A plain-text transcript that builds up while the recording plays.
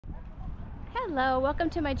Hello, welcome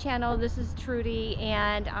to my channel. This is Trudy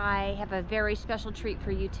and I have a very special treat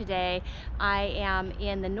for you today. I am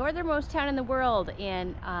in the northernmost town in the world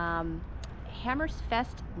in Hammerfest,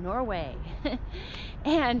 Norway.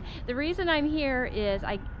 And the reason I'm here is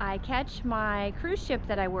I catch my cruise ship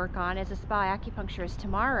that I work on as a spa acupuncturist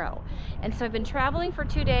tomorrow. And so I've been traveling for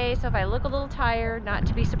 2 days, so if I look a little tired, not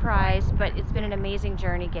to be surprised, but it's been an amazing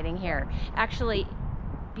journey getting here. Actually,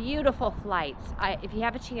 beautiful flights. If you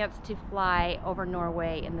have a chance to fly over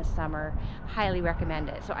Norway in the summer, highly recommend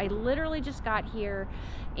it. So I literally just got here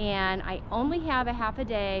and I only have a half a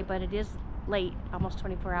day, but it is late, almost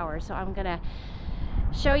 24 hours. So I'm gonna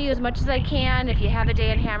show you as much as I can if you have a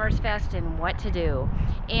day in Hammerfest and what to do.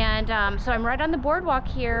 And so I'm right on the boardwalk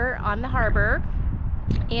here on the harbor.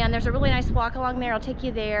 And there's a really nice walk along there. I'll take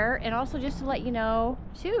you there. And also just to let you know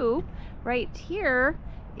too, right here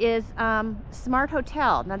is Smart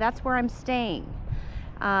Hotel. Now that's where I'm staying,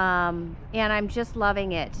 and I'm just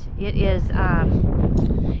loving it. It is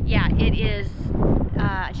yeah, it is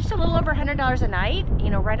just a little over $100 a night, you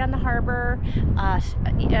know, right on the harbor. A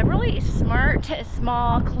really smart,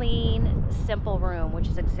 small, clean, simple room, which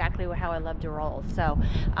is exactly how I love to roll. So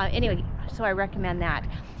anyway, so I recommend that.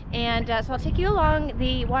 And so I'll take you along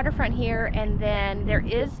the waterfront here, and then there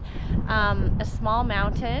is a small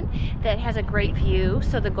mountain that has a great view.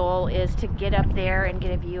 So the goal is to get up there and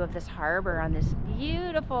get a view of this harbor on this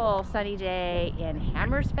beautiful sunny day in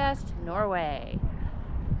Hammerfest, Norway.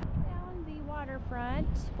 Down the waterfront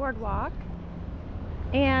boardwalk,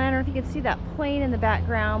 and I don't know if you can see that plane in the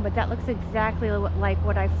background, but that looks exactly like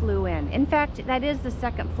what I flew in. In fact, that is the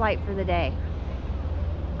second flight for the day.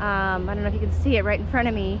 I don't know if you can see it right in front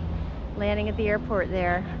of me, landing at the airport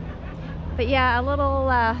there. But yeah, a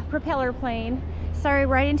little propeller plane. Sorry,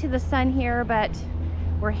 right into the sun here, but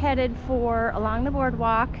we're headed for along the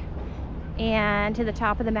boardwalk and to the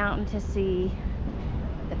top of the mountain to see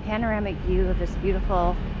the panoramic view of this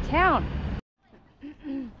beautiful town.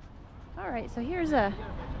 All right, so here's one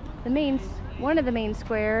of the main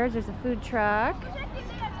squares. There's a food truck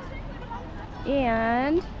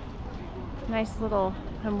and nice little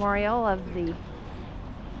memorial of the,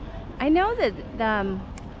 I know that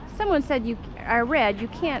someone said you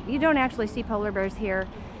don't actually see polar bears here,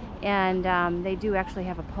 and they do actually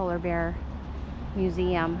have a polar bear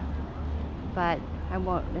museum, but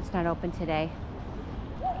it's not open today.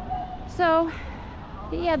 So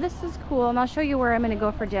yeah, this is cool, and I'll show you where I'm going to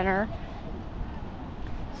go for dinner.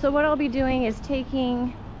 So what I'll be doing is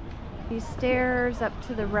taking these stairs up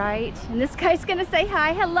to the right, and this guy's gonna say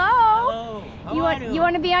hi. Hello. Hello. How are you? You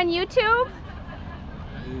want to be on YouTube?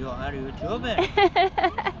 You are YouTuber?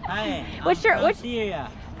 Hi. I'm from Syria.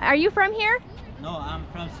 Are you from here? No, I'm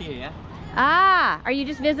from Syria. Ah, are you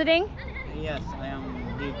just visiting? Yes, I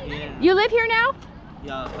am live here. You live here now?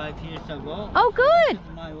 Yeah, 5 years ago. Oh, good. This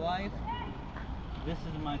is my wife. This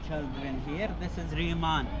is my children here. This is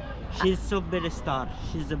Riemann. She's superstar.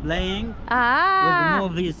 She's playing with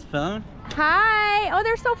movies film. Hi. Oh,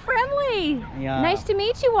 they're so friendly. Yeah. Nice to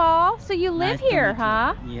meet you all. So you live here,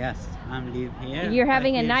 huh? Yes, I live here. You're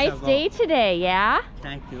having a nice day today, yeah?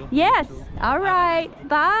 Thank you. Yes. You all right.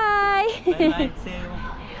 Bye. Bye-bye. See you.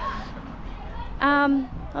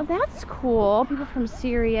 Well, that's cool. People from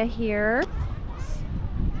Syria here.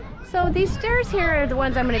 So these stairs here are the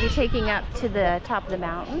ones I'm going to be taking up to the top of the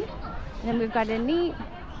mountain. And then we've got a neat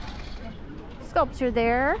sculpture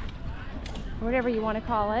there, whatever you want to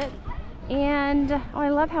call it. And oh, I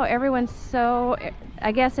love how everyone's so,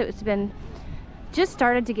 I guess it's been just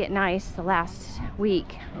started to get nice the last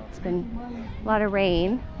week. It's been a lot of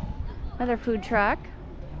rain. Another food truck.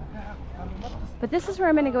 But this is where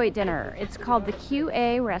I'm going to go eat dinner. It's called the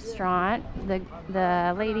QA restaurant. The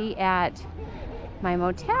lady at my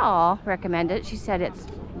motel recommended it. She said it's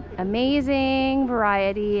amazing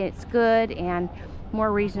variety, it's good, and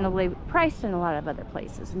more reasonably priced than a lot of other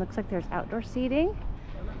places. And looks like there's outdoor seating.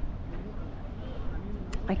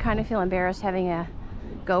 I kind of feel embarrassed having a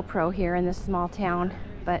GoPro here in this small town,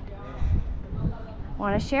 but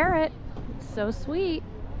want to share it. It's so sweet.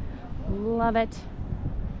 Love it.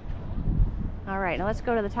 All right, now let's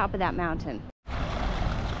go to the top of that mountain.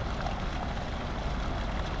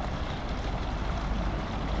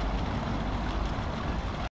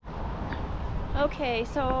 Okay,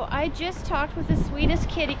 so I just talked with the sweetest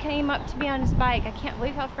kid. He came up to me on his bike. I can't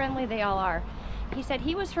believe how friendly they all are. He said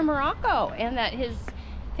he was from Morocco and that his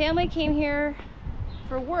family came here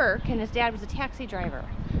for work and his dad was a taxi driver.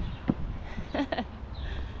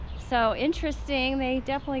 So interesting. They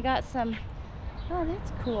definitely got some, oh,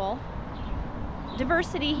 that's cool,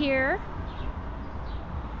 diversity here.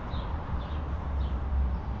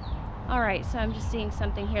 All right, so I'm just seeing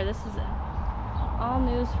something here. This is all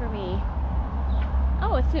news for me.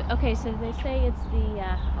 Oh, it's okay. So they say it's the.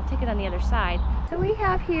 I'll take it on the other side. So we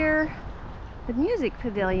have here the music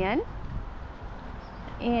pavilion,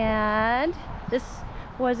 and this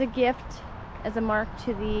was a gift as a mark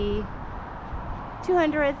to the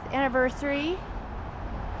 200th anniversary.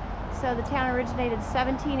 So the town originated in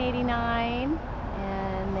 1789,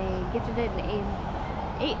 and they gifted it in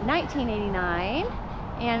 1989,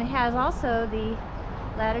 and it has also the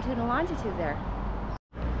latitude and longitude there.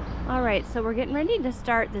 All right, so we're getting ready to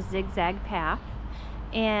start the zigzag path,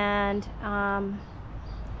 and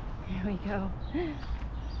here we go.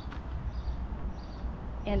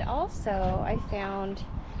 And also I found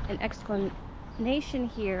an explanation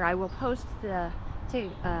here. I will post the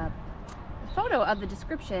photo of the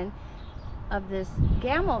description of this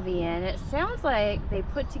Gammelvien. It sounds like they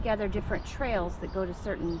put together different trails that go to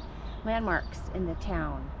certain landmarks in the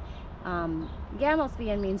town.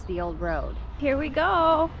 Gammelvien means the old road. Here we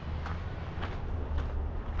go.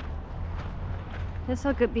 This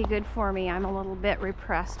will be good for me. I'm a little bit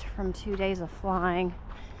repressed from 2 days of flying.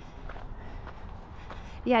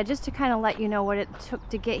 Yeah, just to kind of let you know what it took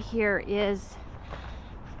to get here is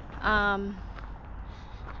I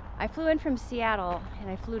flew in from Seattle, and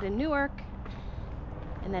I flew to Newark,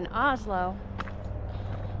 and then Oslo,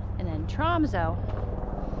 and then Tromsø,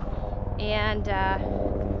 and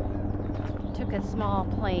took a small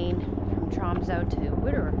plane from Tromsø to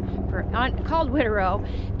Widerøe, called Widerøe,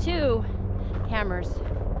 to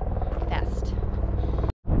Hammerfest.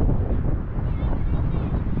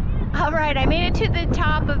 All right, I made it to the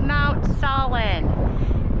top of Mount Salen.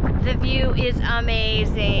 The view is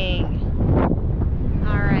amazing.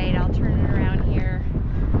 All right, I'll turn it around here.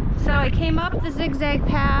 So I came up the zigzag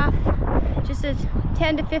path, just a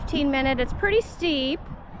 10 to 15 minute. It's pretty steep,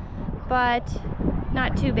 but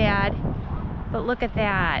not too bad. But look at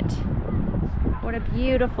that. What a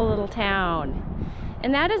beautiful little town.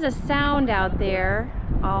 And that is a sound out there.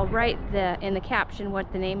 I'll write in the caption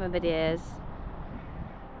what the name of it is.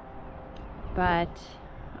 But,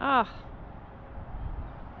 oh,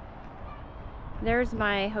 there's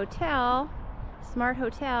my hotel, Smart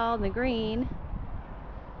Hotel in the green.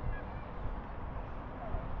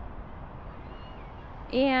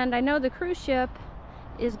 And I know the cruise ship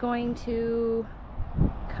is going to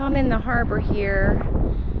come in the harbor here,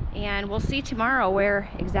 and we'll see tomorrow where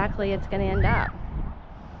exactly it's going to end up.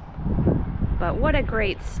 But what a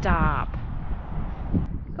great stop.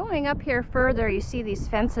 Going up here further, you see these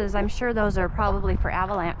fences. I'm sure those are probably for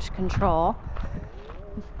avalanche control.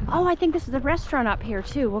 Oh, I think this is the restaurant up here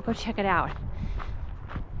too. We'll go check it out.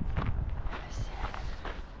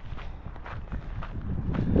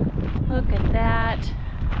 Look at that.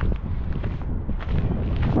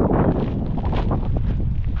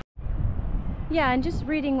 Yeah, and just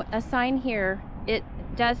reading a sign here, it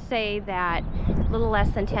does say that a little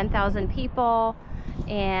less than 10,000 people,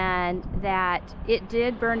 and that it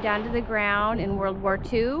did burn down to the ground in World War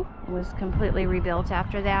II. It was completely rebuilt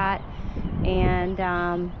after that. And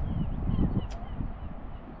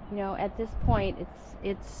you know, at this point,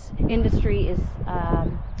 its industry is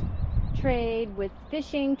trade with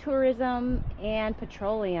fishing, tourism, and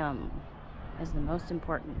petroleum as the most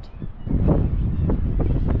important.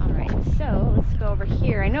 All right, so let's go over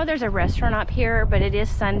here. I know there's a restaurant up here, but it is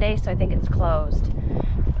Sunday, so I think it's closed.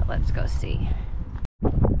 But let's go see.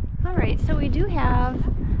 All right, so we do have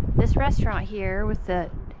this restaurant here with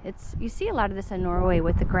you see a lot of this in Norway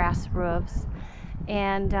with the grass roofs,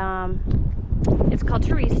 and it's called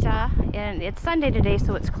Turista, and it's Sunday today,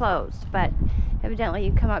 so it's closed, but evidently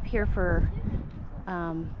you come up here for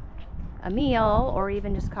a meal or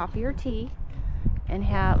even just coffee or tea, and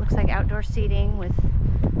looks like outdoor seating with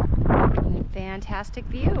a fantastic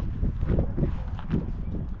view.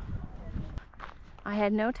 I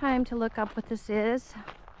had no time to look up what this is.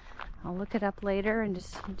 I'll look it up later and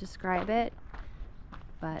just describe it,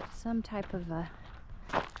 but some type of a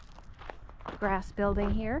grass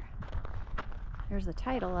building here. There's the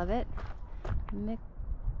title of it.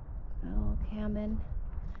 Cabin.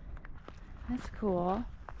 That's cool.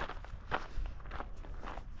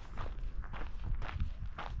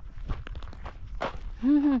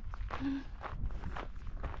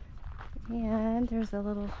 And there's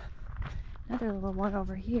another little one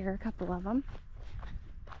over here, a couple of them.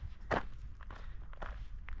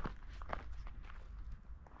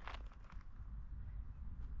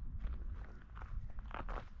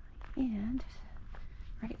 And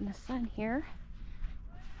right in the sun here.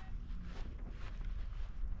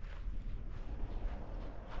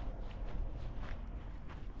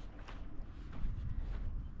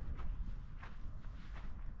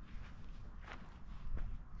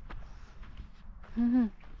 Get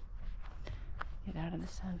out of the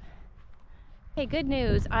sun. Hey, good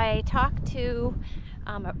news. I talked to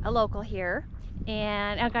a local here,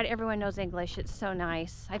 and oh God, everyone knows English. It's so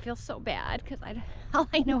nice. I feel so bad because all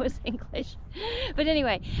I know is English. But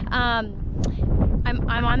anyway, I'm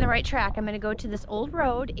on the right track. I'm going to go to this old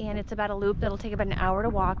road, and it's about a loop that'll take about an hour to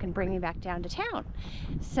walk and bring me back down to town.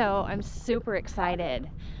 So I'm super excited.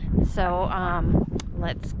 So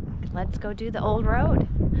let's go do the old road.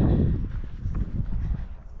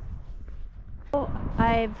 So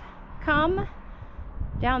I've come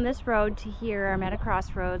down this road to here. I'm at a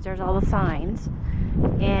crossroads. There's all the signs,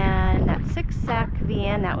 and that's Zigzag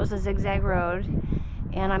Trail. That was a zigzag road,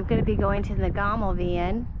 and I'm going to be going to the Hammerfest.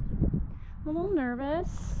 I'm a little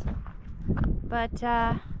nervous, but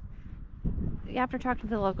after talking to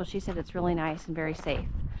the local, she said it's really nice and very safe.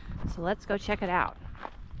 So let's go check it out.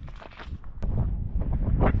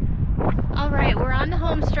 All right, we're on the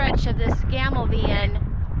home stretch of this Hammerfest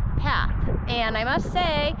path, and I must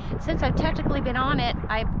say, since I've technically been on it,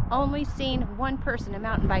 I've only seen one person, a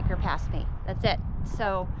mountain biker, pass me. That's it.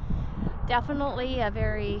 So definitely a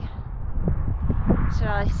very,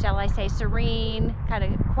 shall I say, serene, kind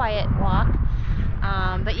of quiet walk.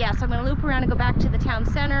 But yeah, so I'm going to loop around and go back to the town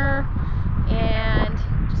center, and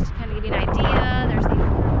just to kind of give you an idea, there's the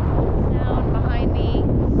sound behind me. You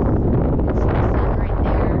can see the sun right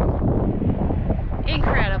there.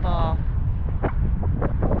 Incredible.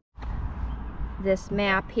 This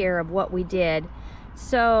map here of what we did.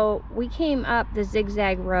 So we came up the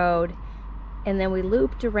zigzag road, and then we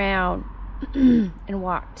looped around and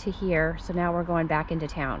walked to here. So now we're going back into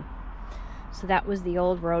town. So that was the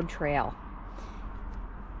old road trail.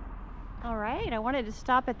 All right, I wanted to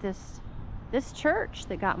stop at this church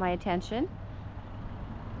that got my attention.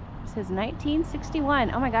 It says 1961.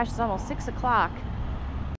 Oh my gosh, it's almost 6 o'clock.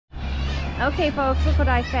 Okay folks, look what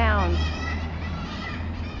I found.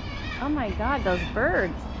 Oh my God, those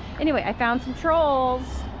birds. Anyway, I found some trolls.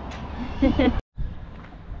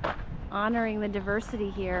 Honoring the diversity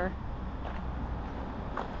here.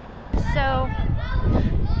 So,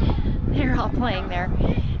 they're all playing there.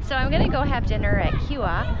 So I'm gonna go have dinner at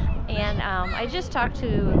Kua, and I just talked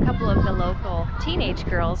to a couple of the local teenage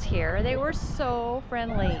girls here. They were so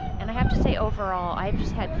friendly, and I have to say overall, I've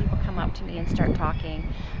just had people come up to me and start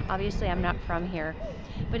talking. Obviously, I'm not from here.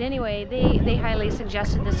 But anyway, they highly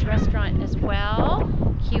suggested this restaurant as well,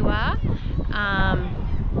 Kua,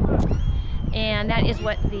 and that is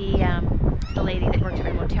what the lady that worked at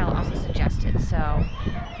my motel also suggested. So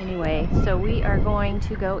anyway, so we are going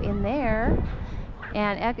to go in there,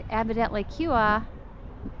 and evidently Kua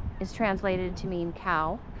is translated to mean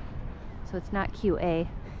cow, so it's not QA.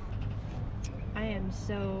 I am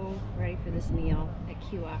so ready for this meal at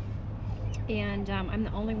Kua, and I'm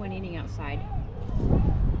the only one eating outside.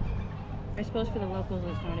 I suppose for the locals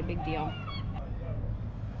it's not a big deal,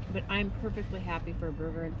 but I'm perfectly happy for a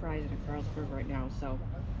burger and fries and a Carlsberg right now. So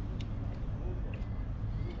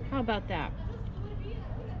how about that?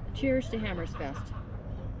 Cheers to Hammerfest.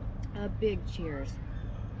 A big cheers.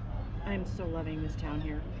 I'm so loving this town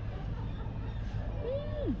here.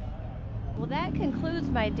 Well, that concludes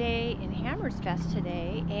my day in Hammerfest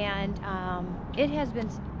today, and it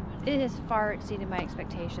has far exceeded my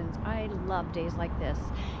expectations. I love days like this,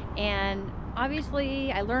 and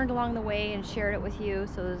obviously I learned along the way and shared it with you,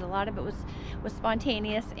 so there's a lot of it was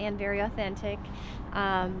spontaneous and very authentic.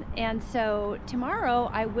 And so tomorrow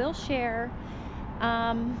I will share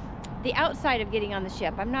the outside of getting on the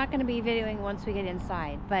ship. I'm not going to be videoing once we get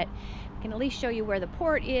inside, but I can at least show you where the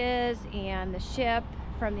port is and the ship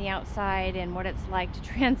from the outside, and what it's like to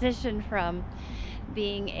transition from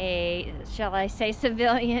being a, shall I say,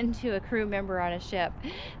 civilian to a crew member on a ship.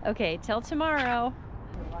 Okay, till tomorrow.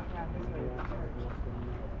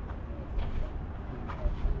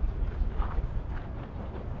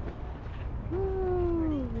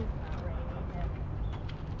 Ooh.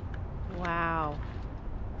 Wow.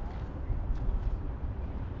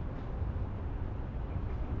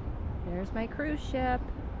 There's my cruise ship.